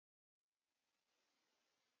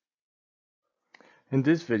In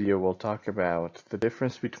this video, we'll talk about the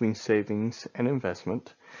difference between savings and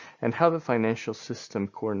investment and how the financial system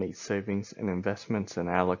coordinates savings and investments and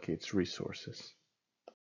allocates resources.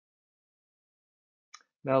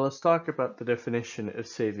 Now let's talk about the definition of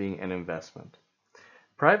saving and investment.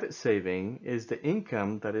 Private saving is the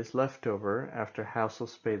income that is left over after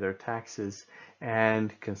households pay their taxes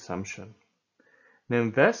and consumption. An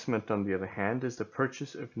investment, on the other hand, is the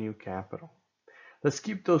purchase of new capital. Let's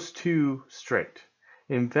keep those two straight.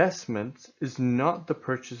 Investment is not the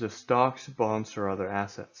purchase of stocks, bonds, or other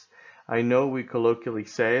assets. I know we colloquially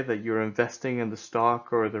say that you're investing in the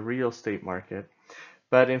stock or the real estate market,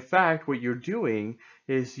 but in fact, what you're doing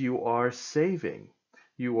is you are saving.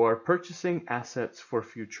 You are purchasing assets for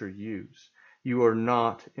future use. You are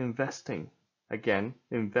not investing. Again,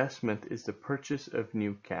 investment is the purchase of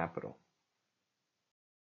new capital.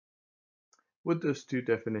 With those two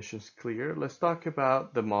definitions clear, let's talk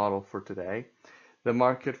about the model for today, the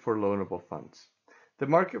market for loanable funds. The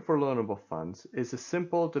market for loanable funds is a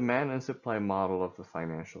simple demand and supply model of the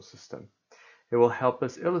financial system. It will help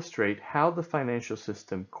us illustrate how the financial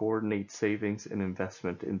system coordinates savings and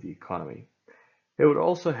investment in the economy. It would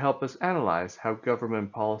also help us analyze how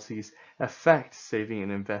government policies affect saving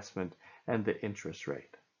and investment and the interest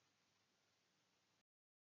rate.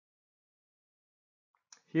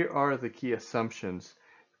 Here are the key assumptions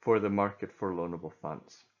for the market for loanable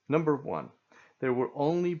funds. Number one, there will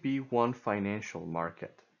only be one financial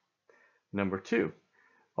market. Number two,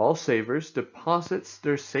 all savers deposit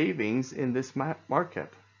their savings in this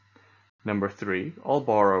market. Number three, all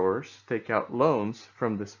borrowers take out loans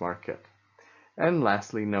from this market. And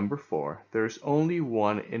lastly, number four, there's only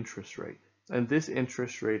one interest rate, and this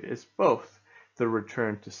interest rate is both the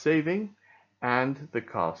return to saving and the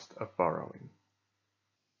cost of borrowing.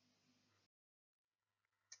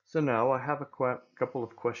 So now I have a couple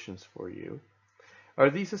of questions for you. Are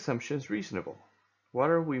these assumptions reasonable? What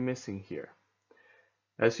are we missing here?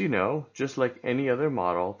 As you know, just like any other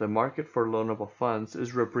model, the market for loanable funds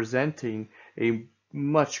is representing a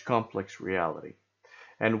much complex reality.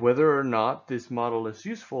 And whether or not this model is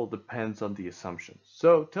useful depends on the assumptions.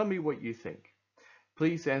 So tell me what you think.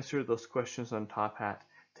 Please answer those questions on Top Hat,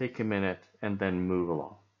 take a minute, and then move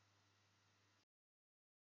along.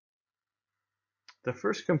 The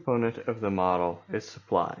first component of the model is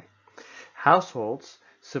supply. Households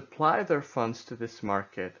supply their funds to this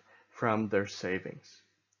market from their savings.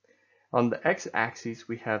 On the x-axis,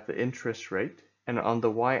 we have the interest rate, and on the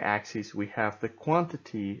y-axis, we have the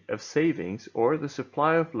quantity of savings or the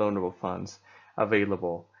supply of loanable funds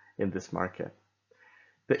available in this market.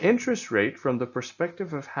 The interest rate from the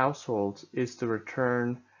perspective of households is the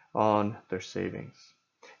return on their savings.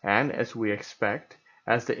 And as we expect,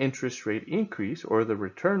 as the interest rate increases or the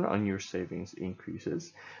return on your savings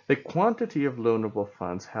increases, the quantity of loanable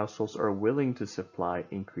funds households are willing to supply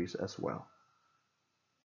increase as well.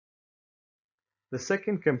 The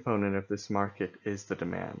second component of this market is the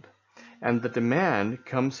demand. And the demand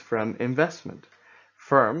comes from investment.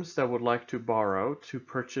 Firms that would like to borrow to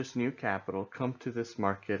purchase new capital come to this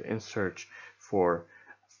market in search for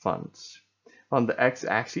funds. On the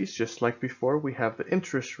x-axis, just like before, we have the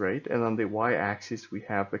interest rate, and on the y-axis, we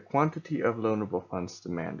have the quantity of loanable funds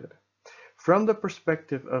demanded. From the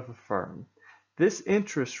perspective of a firm, this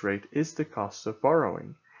interest rate is the cost of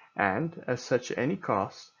borrowing, and as such, any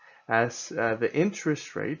cost, as the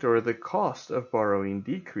interest rate or the cost of borrowing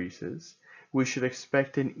decreases, we should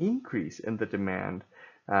expect an increase in the demand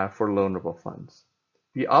for loanable funds.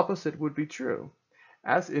 The opposite would be true.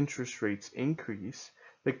 As interest rates increase,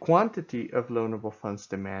 the quantity of loanable funds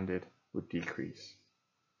demanded would decrease.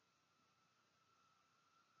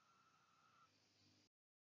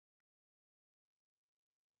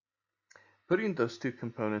 Putting those two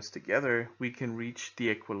components together, we can reach the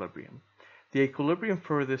equilibrium. The equilibrium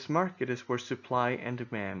for this market is where supply and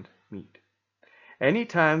demand meet.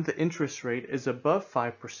 Anytime the interest rate is above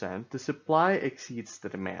 5%, the supply exceeds the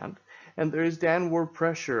demand, and there is downward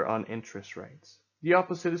pressure on interest rates. The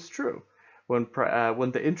opposite is true. When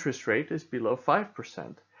the interest rate is below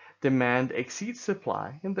 5%, demand exceeds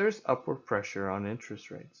supply, and there's upward pressure on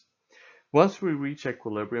interest rates. Once we reach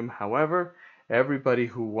equilibrium, however, everybody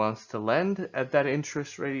who wants to lend at that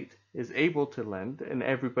interest rate is able to lend, and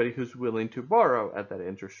everybody who's willing to borrow at that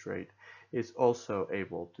interest rate is also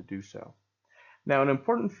able to do so. Now, an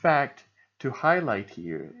important fact to highlight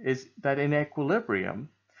here is that in equilibrium,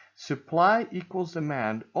 supply equals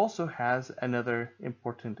demand also has another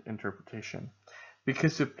important interpretation,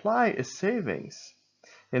 because supply is savings.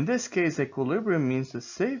 In this case, equilibrium means that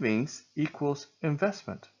savings equals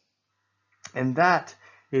investment. And that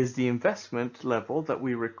is the investment level that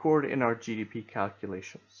we record in our GDP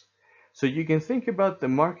calculations. So you can think about the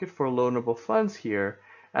market for loanable funds here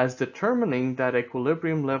as determining that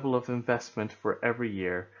equilibrium level of investment for every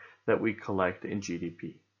year that we collect in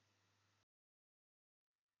GDP.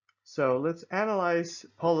 So let's analyze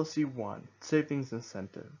policy 1, savings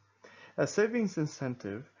incentive. A savings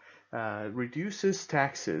incentive reduces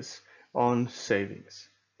taxes on savings.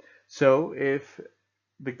 So if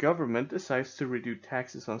the government decides to reduce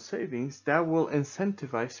taxes on savings, that will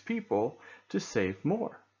incentivize people to save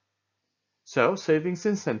more. So savings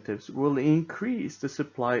incentives will increase the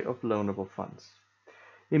supply of loanable funds.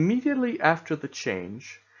 Immediately after the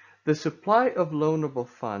change, the supply of loanable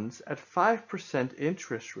funds at 5%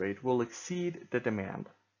 interest rate will exceed the demand.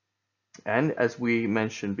 And as we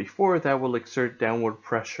mentioned before, that will exert downward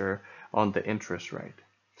pressure on the interest rate.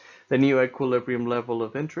 The new equilibrium level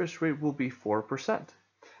of interest rate will be 4%.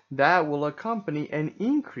 That will accompany an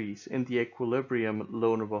increase in the equilibrium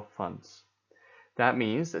loanable funds. That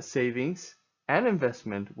means that savings and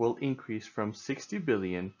investment will increase from 60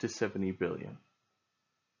 billion to 70 billion.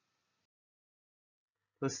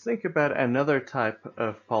 Let's think about another type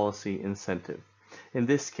of policy incentive. In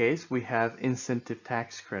this case, we have incentive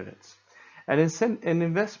tax credits. An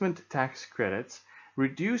investment tax credits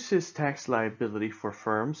reduces tax liability for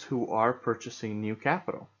firms who are purchasing new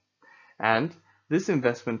capital. And this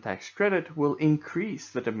investment tax credit will increase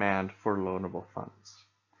the demand for loanable funds.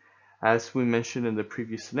 As we mentioned in the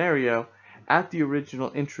previous scenario, at the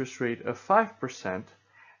original interest rate of 5%,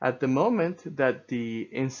 at the moment that the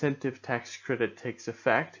incentive tax credit takes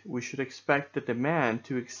effect, we should expect the demand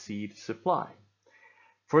to exceed supply.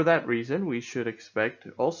 For that reason, we should expect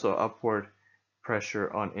also upward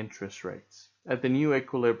pressure on interest rates. At the new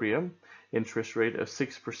equilibrium interest rate of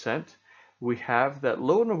 6%, we have that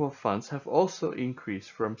loanable funds have also increased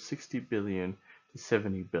from 60 billion to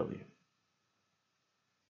 70 billion.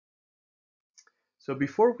 So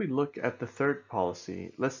before we look at the third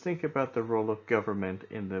policy, let's think about the role of government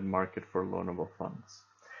in the market for loanable funds.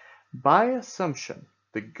 By assumption,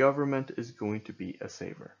 the government is going to be a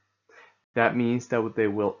saver. That means that they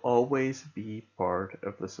will always be part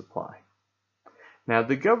of the supply. Now,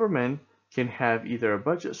 the government can have either a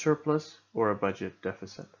budget surplus or a budget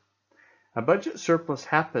deficit. A budget surplus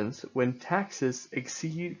happens when taxes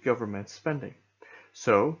exceed government spending,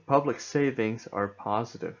 so public savings are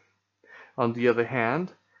positive. On the other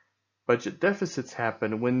hand, budget deficits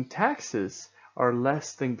happen when taxes are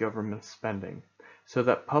less than government spending, so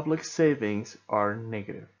that public savings are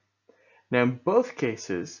negative. Now, in both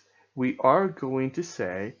cases, we are going to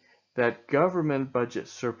say that government budget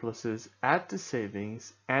surpluses add to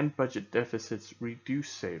savings and budget deficits reduce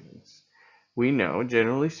savings. We know,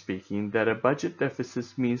 generally speaking, that a budget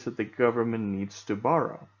deficit means that the government needs to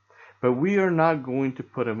borrow. But we are not going to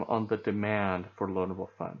put them on the demand for loanable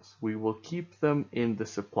funds. We will keep them in the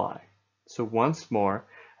supply. So once more,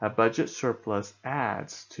 a budget surplus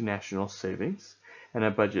adds to national savings, and a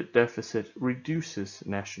budget deficit reduces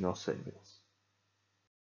national savings.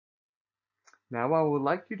 Now I would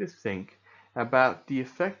like you to think about the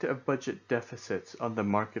effect of budget deficits on the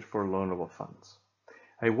market for loanable funds.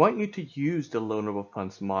 I want you to use the loanable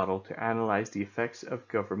funds model to analyze the effects of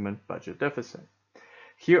government budget deficit.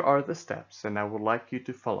 Here are the steps, and I would like you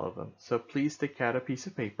to follow them. So please take out a piece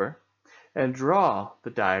of paper and draw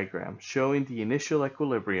the diagram showing the initial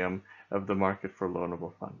equilibrium of the market for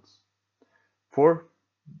loanable funds.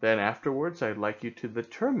 Then afterwards, I'd like you to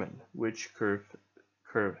determine which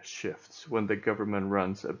curve shifts when the government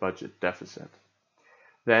runs a budget deficit.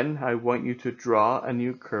 Then I want you to draw a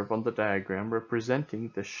new curve on the diagram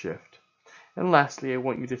representing the shift. And lastly, I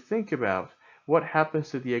want you to think about what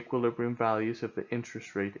happens to the equilibrium values of the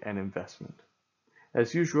interest rate and investment.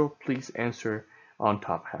 As usual, please answer on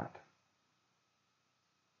top hat.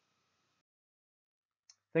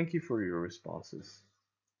 Thank you for your responses.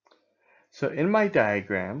 So in my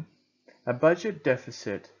diagram, a budget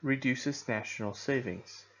deficit reduces national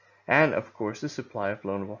savings and, of course, the supply of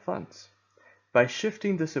loanable funds. By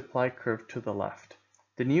shifting the supply curve to the left,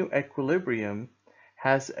 the new equilibrium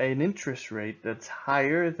has an interest rate that's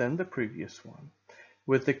higher than the previous one,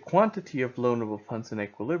 with the quantity of loanable funds in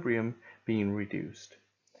equilibrium being reduced.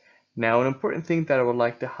 Now, an important thing that I would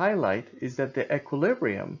like to highlight is that the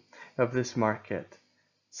equilibrium of this market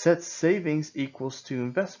sets savings equals to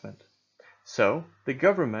investment. So, the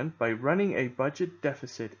government, by running a budget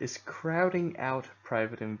deficit, is crowding out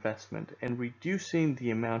private investment and reducing the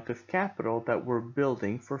amount of capital that we're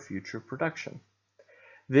building for future production.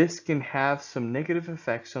 This can have some negative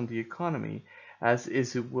effects on the economy, as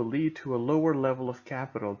it will lead to a lower level of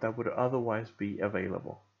capital that would otherwise be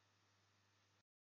available.